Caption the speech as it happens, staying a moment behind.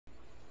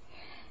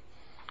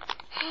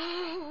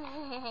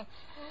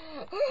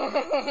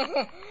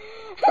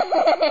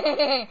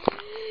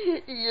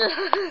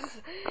Yes!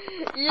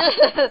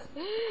 Yes!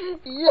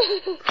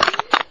 Yes!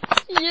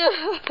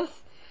 Yes!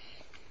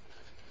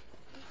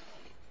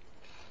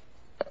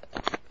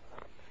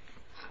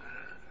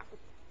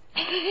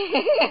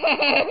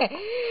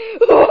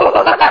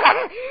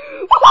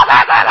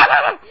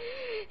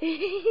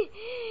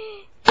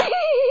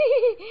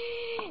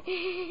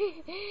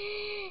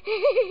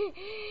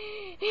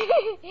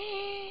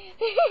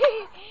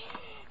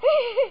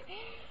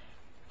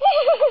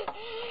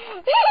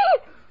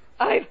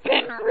 I've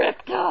been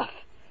ripped off.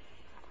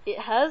 It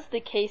has the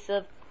case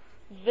of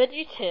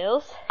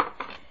VeggieTales,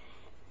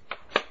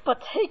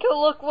 but take a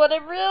look what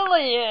it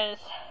really is.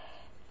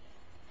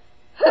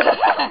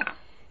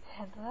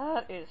 And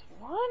that is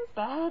one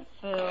bad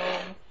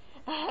film.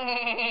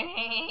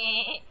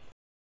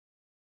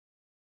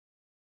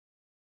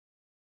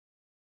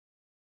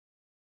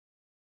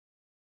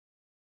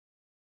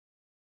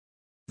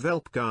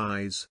 Velp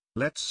guys,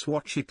 let's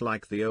watch it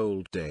like the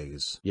old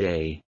days.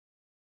 Yay.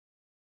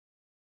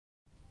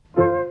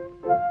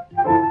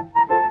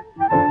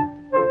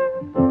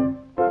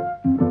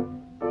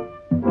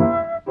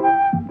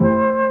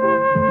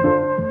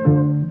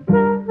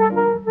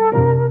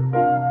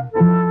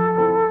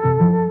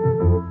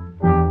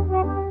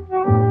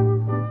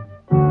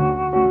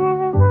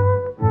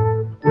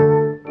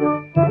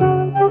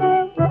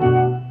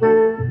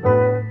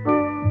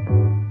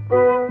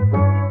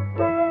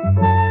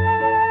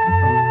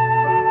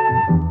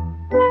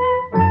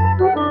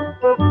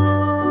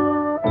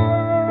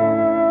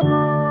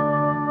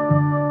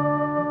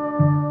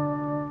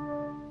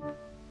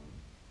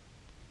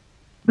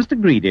 Mr.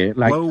 Greedy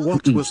liked Whoa,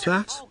 what to eat. was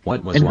that?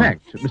 What was In what?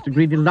 fact, Mr.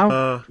 Greedy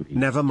loved to eat.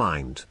 Never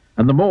mind.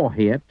 And the more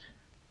he ate,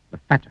 the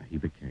fatter he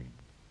became.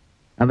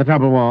 And the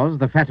trouble was,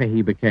 the fatter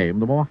he became,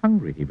 the more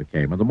hungry he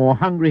became. And the more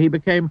hungry he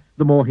became,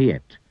 the more he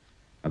ate.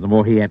 And the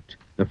more he ate,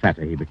 the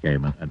fatter he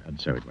became. And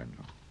so it went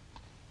on.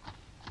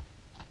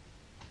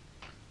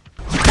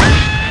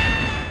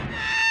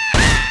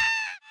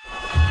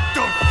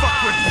 Don't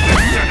fuck with me,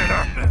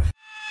 Senator!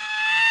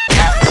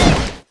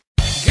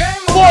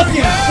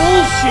 Fucking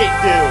bullshit,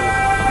 dude!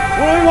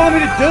 What do you want me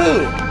to do?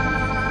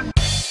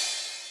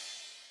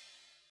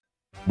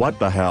 What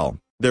the hell?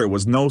 There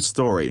was no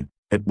story.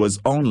 It was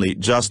only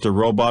just a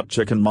Robot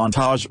Chicken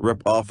montage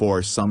rip-off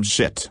or some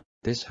shit.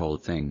 This whole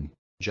thing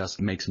just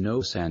makes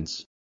no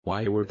sense.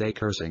 Why were they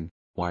cursing?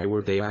 Why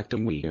were they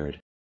acting weird?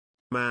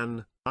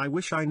 Man, I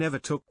wish I never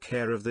took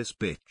care of this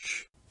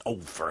bitch. Oh,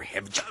 for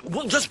heaven's sake.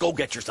 Well, just go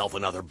get yourself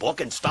another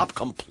book and stop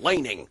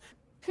complaining.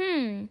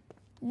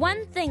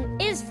 One thing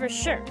is for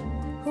sure.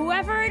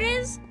 Whoever it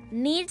is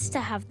needs to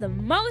have the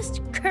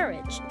most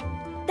courage.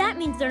 That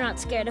means they're not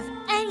scared of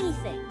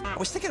anything. I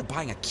was thinking of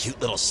buying a cute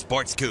little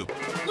sports coupe.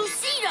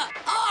 Lucida,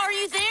 are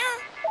you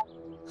there?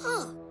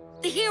 Huh.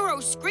 The hero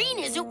screen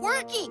isn't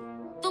working.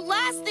 The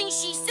last thing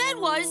she said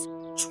was,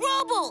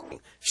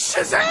 trouble.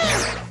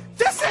 Shazam!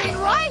 This ain't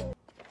right!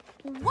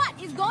 What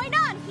is going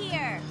on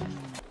here?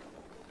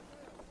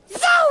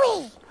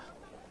 Zoe!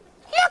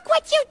 Look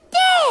what you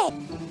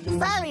did!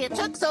 Sorry it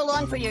took so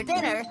long for your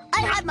dinner.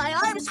 I had my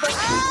arms for...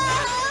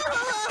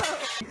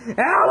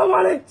 I don't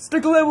want it!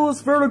 Stick label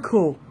is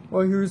vertical.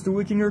 Well, here's the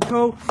wicking your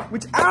toe,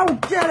 which, ow,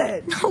 get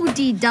it! No,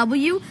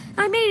 DW.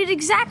 I made it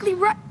exactly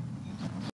right.